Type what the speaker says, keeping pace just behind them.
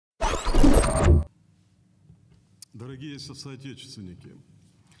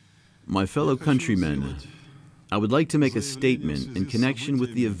My fellow countrymen, I would like to make a statement in connection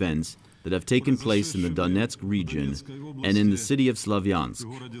with the events that have taken place in the Donetsk region and in the city of Slavyansk.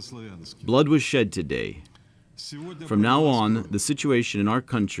 Blood was shed today. From now on, the situation in our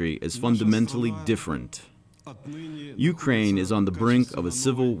country is fundamentally different. Ukraine is on the brink of a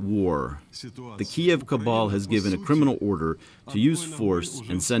civil war. The Kiev cabal has given a criminal order to use force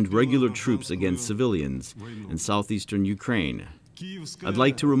and send regular troops against civilians in southeastern Ukraine. I'd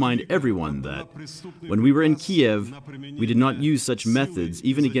like to remind everyone that when we were in Kiev, we did not use such methods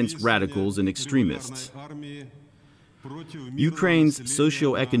even against radicals and extremists. Ukraine's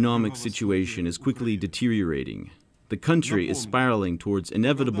socio-economic situation is quickly deteriorating. The country is spiraling towards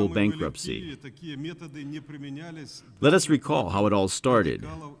inevitable bankruptcy. Let us recall how it all started.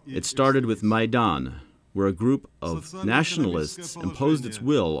 It started with Maidan, where a group of nationalists imposed its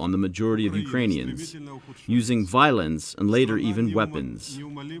will on the majority of Ukrainians, using violence and later even weapons.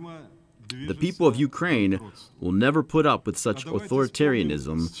 The people of Ukraine will never put up with such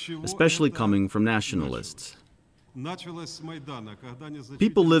authoritarianism, especially coming from nationalists.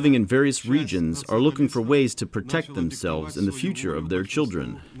 People living in various regions are looking for ways to protect themselves and the future of their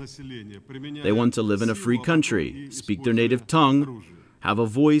children. They want to live in a free country, speak their native tongue, have a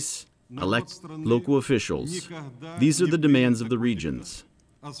voice, elect local officials. These are the demands of the regions.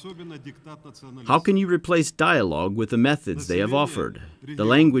 How can you replace dialogue with the methods they have offered, the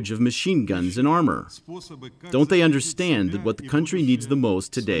language of machine guns and armor? Don't they understand that what the country needs the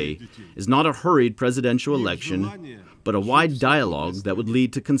most today is not a hurried presidential election, but a wide dialogue that would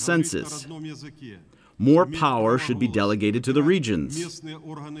lead to consensus? More power should be delegated to the regions.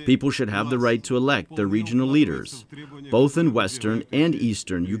 People should have the right to elect their regional leaders, both in western and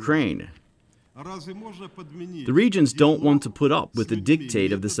eastern Ukraine. The regions don't want to put up with the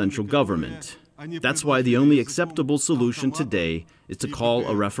dictate of the central government. That's why the only acceptable solution today is to call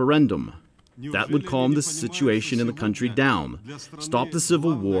a referendum. That would calm the situation in the country down, stop the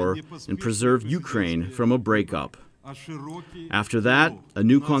civil war, and preserve Ukraine from a breakup. After that, a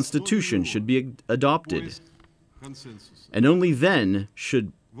new constitution should be adopted. And only then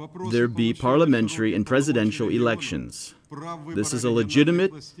should there be parliamentary and presidential elections. This is a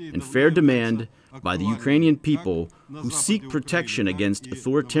legitimate and fair demand by the Ukrainian people who seek protection against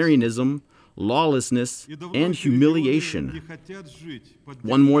authoritarianism, lawlessness, and humiliation.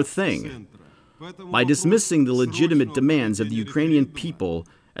 One more thing. By dismissing the legitimate demands of the Ukrainian people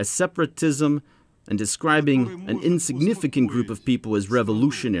as separatism and describing an insignificant group of people as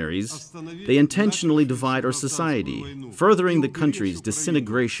revolutionaries, they intentionally divide our society, furthering the country's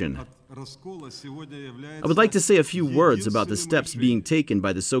disintegration. I would like to say a few words about the steps being taken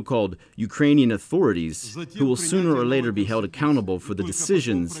by the so-called Ukrainian authorities, who will sooner or later be held accountable for the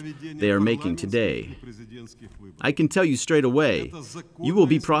decisions they are making today. I can tell you straight away, you will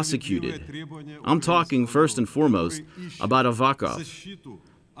be prosecuted. I'm talking first and foremost about Avakov,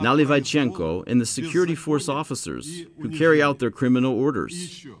 Nalivaychenko, and the security force officers who carry out their criminal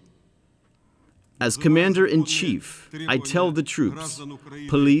orders. As Commander-in-Chief, I tell the troops,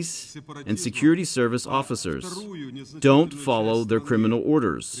 police, and security service officers, don't follow their criminal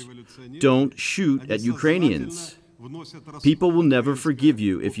orders. Don't shoot at Ukrainians. People will never forgive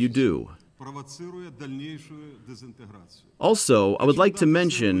you if you do. Also, I would like to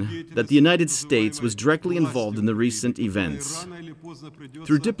mention that the United States was directly involved in the recent events.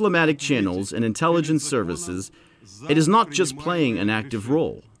 Through diplomatic channels and intelligence services, it is not just playing an active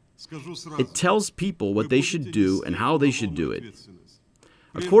role. It tells people what they should do and how they should do it.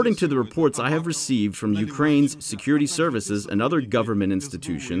 According to the reports I have received from Ukraine's security services and other government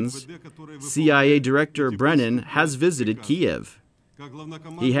institutions, CIA Director Brennan has visited Kiev.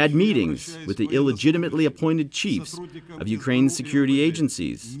 He had meetings with the illegitimately appointed chiefs of Ukraine's security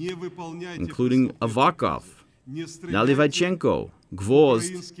agencies, including Avakov, Nalivaychenko,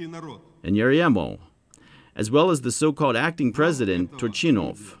 Gvozd, and Yeremo, as well as the so-called acting president,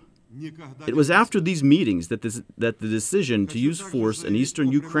 Turchinov. It was after these meetings that the decision to use force in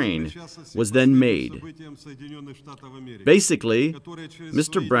eastern Ukraine was then made. Basically,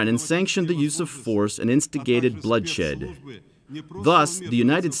 Mr. Brennan sanctioned the use of force and instigated bloodshed. Thus, the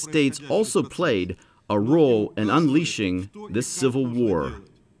United States also played a role in unleashing this civil war.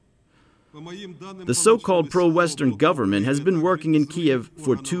 The so-called pro-Western government has been working in Kiev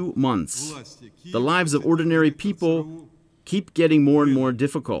for 2 months. The lives of ordinary people keep getting more and more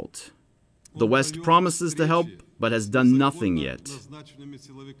difficult. The West promises to help, but has done nothing yet.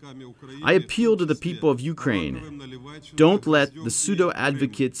 I appeal to the people of Ukraine. Don't let the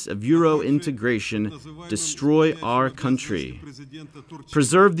pseudo-advocates of Euro integration destroy our country.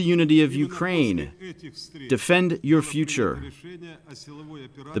 Preserve the unity of Ukraine. Defend your future.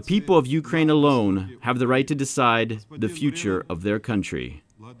 The people of Ukraine alone have the right to decide the future of their country.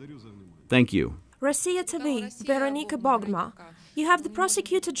 Thank you. Россия TV, Veronika Bogma. You have the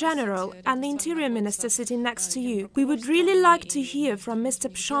Prosecutor General and the Interior Minister sitting next to you. We would really like to hear from Mr.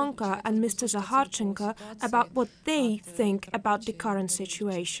 Pshonka and Mr. Zaharchenko about what they think about the current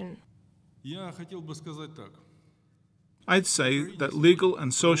situation. I'd say that legal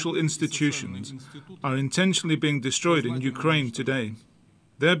and social institutions are intentionally being destroyed in Ukraine today.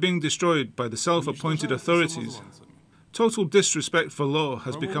 They're being destroyed by the self-appointed authorities. Total disrespect for law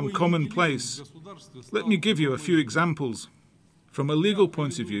has become commonplace. Let me give you a few examples. From a legal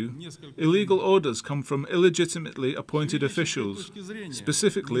point of view, illegal orders come from illegitimately appointed officials,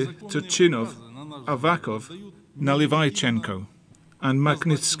 specifically Turchinov, Avakov, Nalivaychenko, and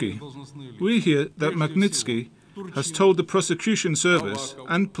Magnitsky. We hear that Magnitsky has told the prosecution service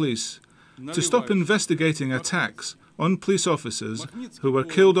and police to stop investigating attacks on police officers who were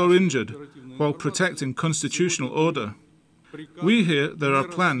killed or injured while protecting constitutional order. We hear there are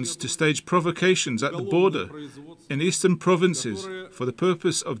plans to stage provocations at the border in eastern provinces for the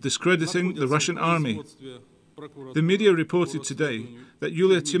purpose of discrediting the Russian army. The media reported today that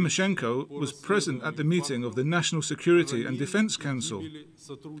Yulia Tymoshenko was present at the meeting of the National Security and Defense Council.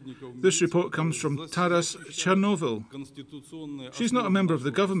 This report comes from Taras Chernovil. She's not a member of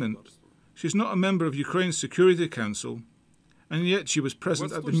the government. She's not a member of Ukraine's Security Council, and yet she was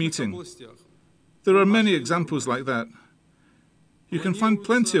present at the meeting. There are many examples like that. You can find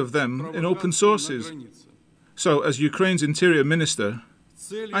plenty of them in open sources. So, as Ukraine's Interior Minister,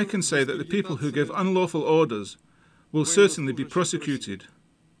 I can say that the people who give unlawful orders will certainly be prosecuted.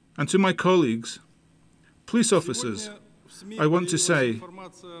 And to my colleagues, police officers, I want to say,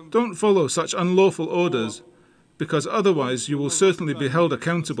 don't follow such unlawful orders, because otherwise you will certainly be held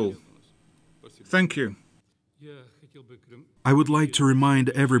accountable. Thank you. I would like to remind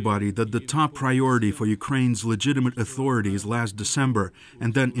everybody that the top priority for Ukraine's legitimate authorities last December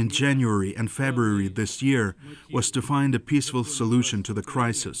and then in January and February this year was to find a peaceful solution to the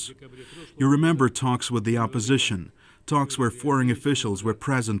crisis. You remember talks with the opposition, talks where foreign officials were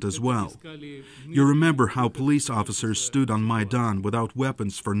present as well. You remember how police officers stood on Maidan without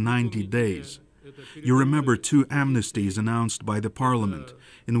weapons for 90 days. You remember 2 amnesties announced by the parliament,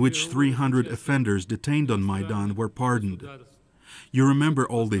 in which 300 offenders detained on Maidan were pardoned. You remember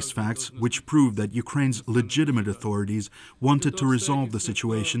all these facts, which prove that Ukraine's legitimate authorities wanted to resolve the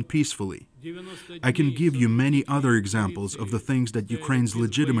situation peacefully. I can give you many other examples of the things that Ukraine's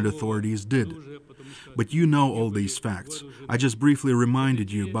legitimate authorities did. But you know all these facts. I just briefly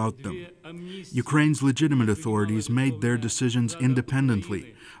reminded you about them. Ukraine's legitimate authorities made their decisions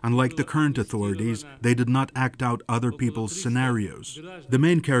independently. Unlike the current authorities, they did not act out other people's scenarios. The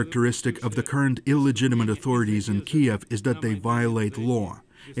main characteristic of the current illegitimate authorities in Kiev is that they violate law.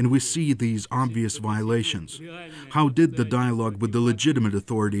 And we see these obvious violations. How did the dialogue with the legitimate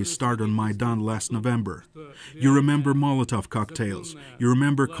authorities start on Maidan last November? You remember Molotov cocktails. You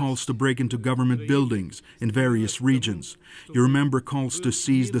remember calls to break into government buildings in various regions. You remember calls to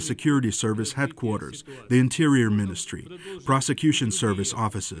seize the security service headquarters, the Interior Ministry, prosecution service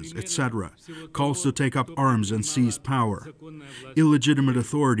offices, etc. Calls to take up arms and seize power. Illegitimate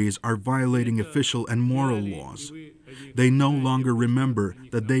authorities are violating official and moral laws. They no longer remember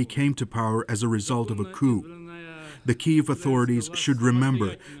that they came to power as a result of a coup. The Kiev authorities should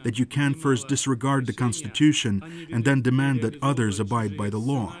remember that you can't first disregard the constitution and then demand that others abide by the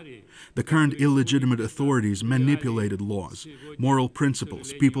law. The current illegitimate authorities manipulated laws, moral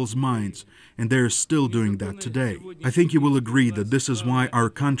principles, people's minds, and they are still doing that today. I think you will agree that this is why our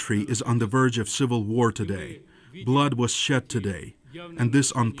country is on the verge of civil war today. Blood was shed today. And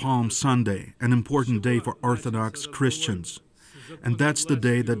this on Palm Sunday, an important day for Orthodox Christians. And that's the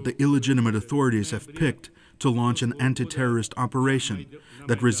day that the illegitimate authorities have picked to launch an anti-terrorist operation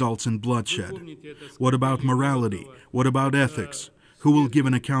that results in bloodshed. What about morality? What about ethics? Who will give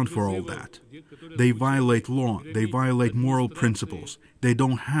an account for all that? They violate law. They violate moral principles. They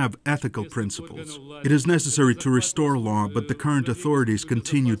don't have ethical principles. It is necessary to restore law, but the current authorities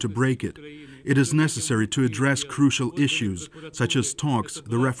continue to break it. It is necessary to address crucial issues, such as talks,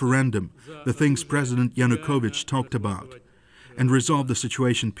 the referendum, the things President Yanukovych talked about, and resolve the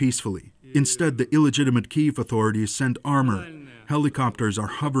situation peacefully. Instead, the illegitimate Kiev authorities send armor, Helicopters are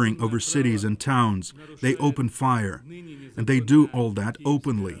hovering over cities and towns. They open fire. And they do all that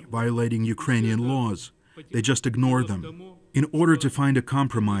openly, violating Ukrainian laws. They just ignore them. In order to find a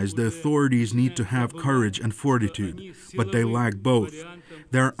compromise, the authorities need to have courage and fortitude, but they lack both.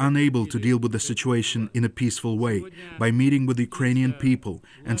 They are unable to deal with the situation in a peaceful way, by meeting with the Ukrainian people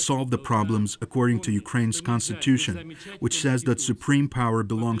and solve the problems according to Ukraine's constitution, which says that supreme power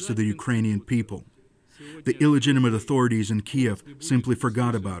belongs to the Ukrainian people. The illegitimate authorities in Kiev simply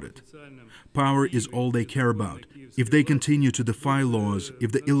forgot about it. Power is all they care about. If they continue to defy laws,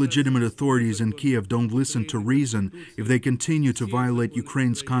 if the illegitimate authorities in Kiev don't listen to reason, if they continue to violate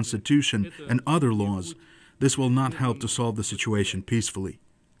Ukraine's constitution and other laws, this will not help to solve the situation peacefully.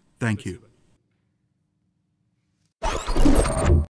 Thank you.